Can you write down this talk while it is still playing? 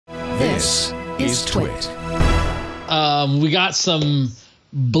This is TWiT. We got some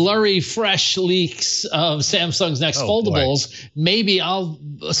blurry, fresh leaks of Samsung's next foldables. Boy. Maybe I'll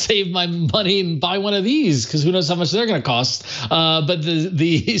save my money and buy one of these because who knows how much they're going to cost. But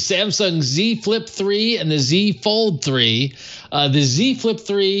the Samsung Z Flip 3 and the Z Fold 3, the Z Flip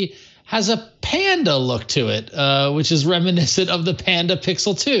 3 has a Panda look to it, which is reminiscent of the Panda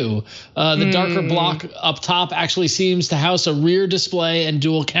Pixel 2. The darker block up top actually seems to house a rear display and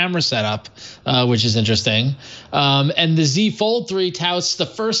dual camera setup, which is interesting. And the Z Fold 3 touts the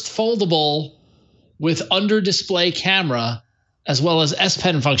first foldable with under-display camera, as well as S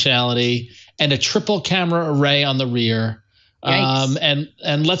Pen functionality and a triple camera array on the rear.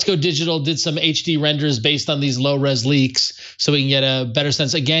 And Let's Go Digital did some HD renders based on these low-res leaks, so we can get a better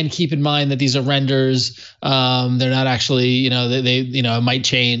sense. Again, keep in mind that these are renders; they're not actually, they it might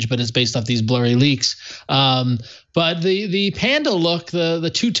change, but it's based off these blurry leaks. But the Panda look, the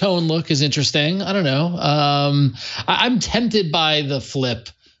two-tone look, is interesting. I don't know. I'm tempted by the Flip.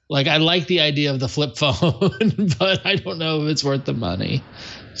 Like, I like the idea of the Flip phone, but I don't know if it's worth the money.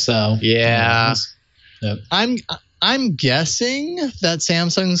 So yeah, yep. I'm guessing that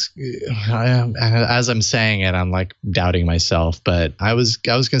Samsung's, as I'm saying it, I'm like doubting myself, but I was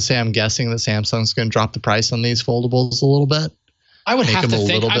going to say I'm guessing that Samsung's going to drop the price on these foldables a little bit. I would have to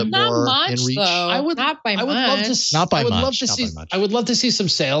think. A little bit not more much, in reach. though. Not by much. Not by much. I would love to see some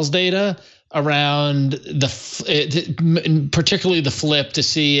sales data around particularly the Flip, to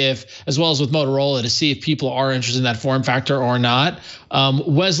see if, as well as with Motorola, to see if people are interested in that form factor or not.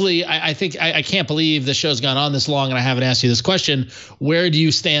 Wesley, I think I can't believe the show's gone on this long and I haven't asked you this question. Where do you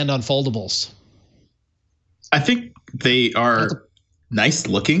stand on foldables? I think they are nice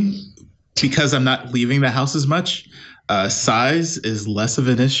looking because I'm not leaving the house as much. Size is less of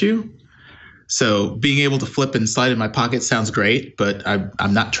an issue. So being able to flip and slide in my pocket sounds great, but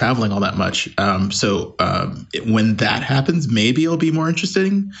I'm not traveling all that much. When that happens, maybe it'll be more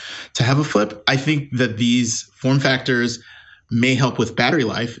interesting to have a Flip. I think that these form factors may help with battery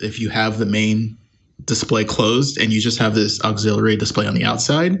life if you have the main display closed and you just have this auxiliary display on the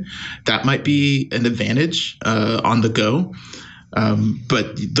outside. That might be an advantage on the go.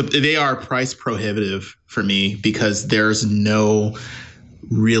 But they are price prohibitive for me because there's no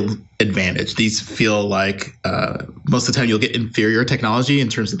real advantage. These feel like most of the time you'll get inferior technology in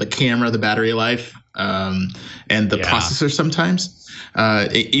terms of the camera, the battery life, and the processor sometimes.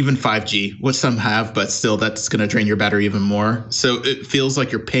 Even 5G, which some have, but still that's going to drain your battery even more. So it feels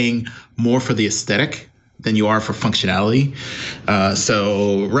like you're paying more for the aesthetic than you are for functionality.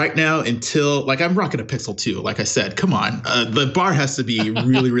 So right now, until I'm rocking a Pixel 2, like I said, come on, the bar has to be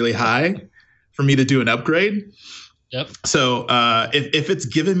really, really high for me to do an upgrade. Yep. So if it's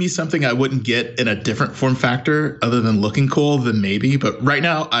given me something I wouldn't get in a different form factor other than looking cool, then maybe. But right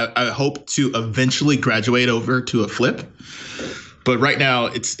now, I hope to eventually graduate over to a Flip. But right now,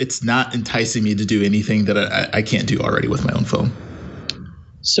 it's not enticing me to do anything that I can't do already with my own phone.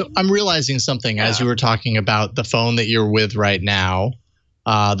 So I'm realizing something as you were talking about the phone that you're with right now,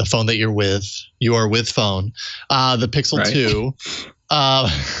 the phone that you're with, phone, the Pixel 2.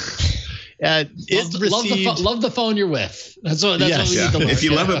 Love the phone you're with. That's what we need to learn. If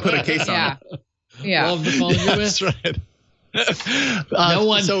you love it, put a case on it. Yeah. Love the phone you're with. That's right. No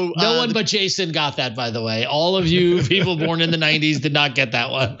one but Jason got that, by the way. All of you people born in the 90s did not get that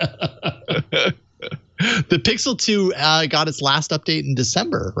one. The Pixel 2 got its last update in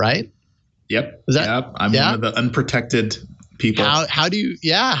December, right? Yep. I'm one of the unprotected people. How do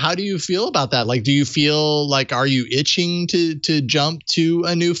you feel about that? Like, do you feel like, are you itching to jump to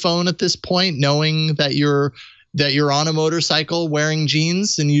a new phone at this point, knowing that you're on a motorcycle wearing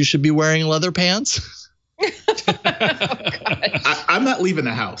jeans and you should be wearing leather pants? I'm not leaving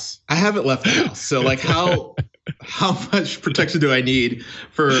the house. I haven't left the house. So how much protection do I need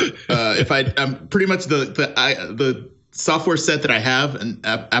for if I'm pretty much the software set that I have and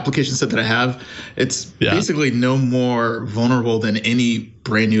application set that I have, it's basically no more vulnerable than any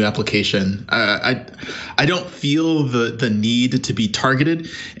brand new application. I don't feel the need to be targeted.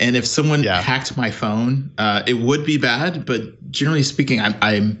 And if someone hacked my phone, it would be bad. But generally speaking,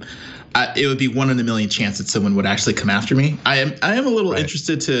 it would be 1 in a million chance that someone would actually come after me. I am a little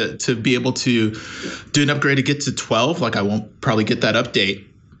interested to be able to do an upgrade to get to 12. Like, I won't probably get that update,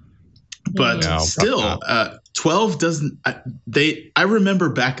 but still, 12 doesn't. I remember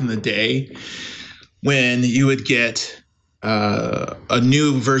back in the day when you would get a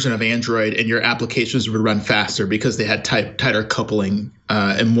new version of Android and your applications would run faster because they had tighter coupling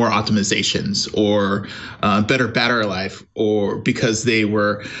and more optimizations, or better battery life, or because they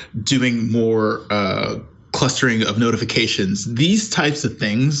were doing more clustering of notifications. These types of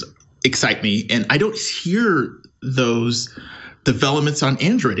things excite me. And I don't hear those developments on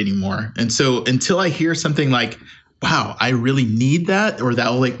Android anymore. And so until I hear something like, wow, I really need that, or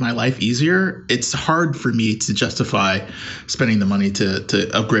that will make my life easier, it's hard for me to justify spending the money to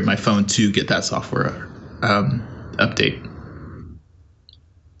upgrade my phone to get that software update.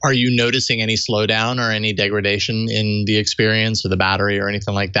 Are you noticing any slowdown or any degradation in the experience or the battery or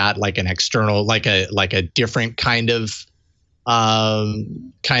anything like that? Like an external, like a different kind of well,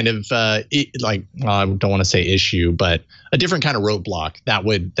 I don't want to say issue, but a different kind of roadblock that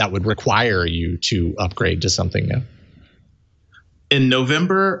would require you to upgrade to something new? In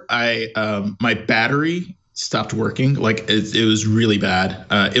November, my battery stopped working. Like it was really bad.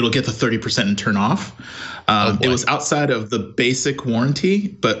 It'll get to 30% and turn off. It was outside of the basic warranty,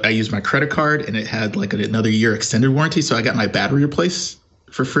 but I used my credit card and it had like another year extended warranty. So I got my battery replaced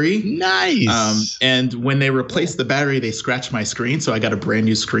for free. Nice. And when they replaced the battery, they scratched my screen. So I got a brand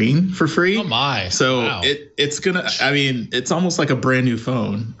new screen for free. Oh my. So wow. it's almost like a brand new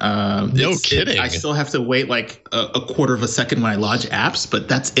phone. No kidding. I still have to wait like a quarter of a second when I launch apps, but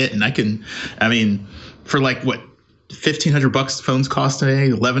that's it. And for like what, $1,500 phones cost today,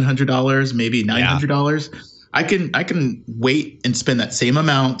 $1,100, maybe $900. I can wait and spend that same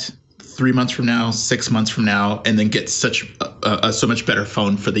amount 3 months from now, 6 months from now, and then get so much better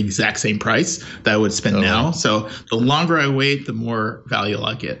phone for the exact same price that I would spend now. So the longer I wait, the more value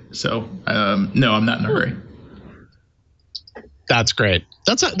I'll get. So no, I'm not in a hurry. That's great.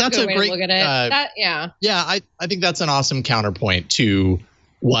 That's a great look at it. I think that's an awesome counterpoint to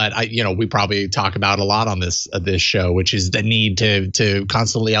what we probably talk about a lot on this show, which is the need to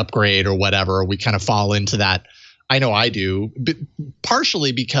constantly upgrade or whatever. We kind of fall into that. I know I do, but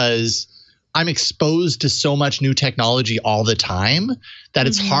partially because I'm exposed to so much new technology all the time that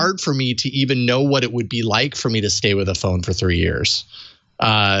it's hard for me to even know what it would be like for me to stay with a phone for 3 years.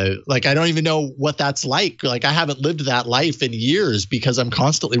 Like I don't even know what that's like. Like I haven't lived that life in years because I'm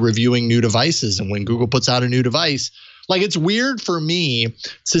constantly reviewing new devices. And when Google puts out a new device, like it's weird for me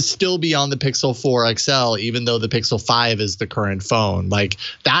to still be on the Pixel 4 XL, even though the Pixel 5 is the current phone. Like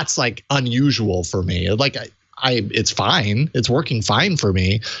that's like unusual for me. Like it's fine. It's working fine for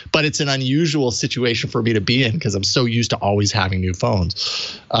me, but it's an unusual situation for me to be in because I'm so used to always having new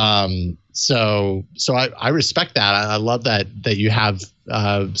phones. So I respect that. I love that you have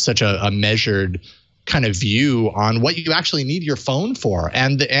such a measured kind of view on what you actually need your phone for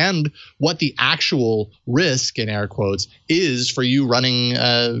and what the actual risk, in air quotes, is for you running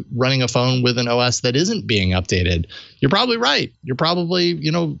a phone with an OS that isn't being updated. You're probably right. You're probably,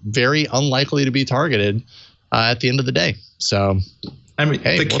 very unlikely to be targeted at the end of the day. So,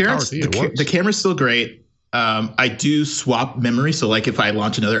 hey, the camera's still great. I do swap memory. So like if I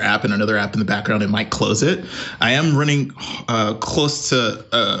launch another app and another app in the background, it might close it. I am running close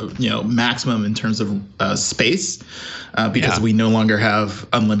to maximum in terms of space because we no longer have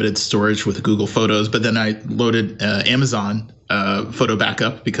unlimited storage with Google Photos. But then I loaded Amazon photo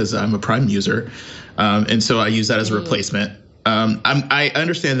backup because I'm a Prime user. And so I use that as a replacement. I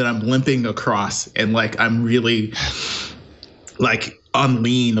understand that I'm limping across and like I'm really like on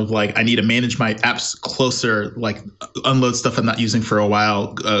lean of like I need to manage my apps closer, like unload stuff I'm not using for a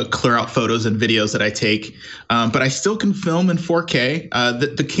while, clear out photos and videos that I take, but I still can film in 4K.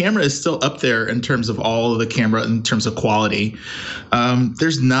 The camera is still up there in terms of all of the camera in terms of quality.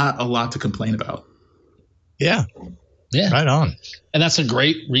 There's not a lot to complain about. Yeah, right on. And that's a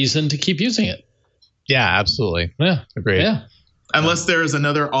great reason to keep using it. Yeah, absolutely. Yeah, agreed. Yeah. Unless there is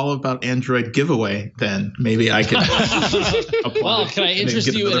another All About Android giveaway, then maybe I can. Well, can I interest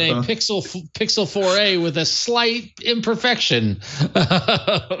you in a Pixel 4a with a slight imperfection?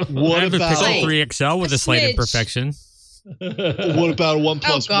 What about a Pixel 3 XL with a slight imperfection? What about a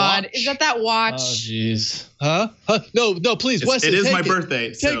OnePlus God. watch? Is that watch? Oh, jeez. Huh? No, please, Wesley. It is my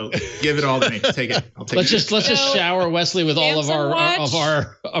birthday, so give it all to me. Take it. I'll take it. Let's just shower Wesley with all of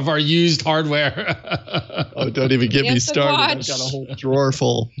our used hardware. Oh, don't even get me started. Watch. I've got a whole drawer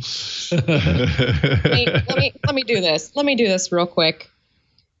full. Let me do this. Let me do this real quick.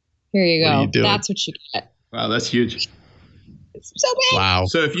 Here you go. That's what you get. Wow, that's huge. It's so big. Wow.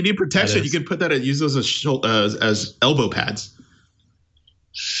 So if you need protection, you can put that use those as elbow pads.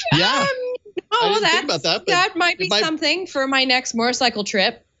 Yeah. That might be something for my next motorcycle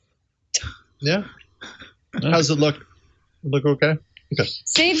trip. Yeah. How's it look? Look okay? Okay.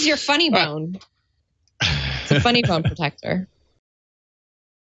 Saves your funny bone. It's a funny bone protector.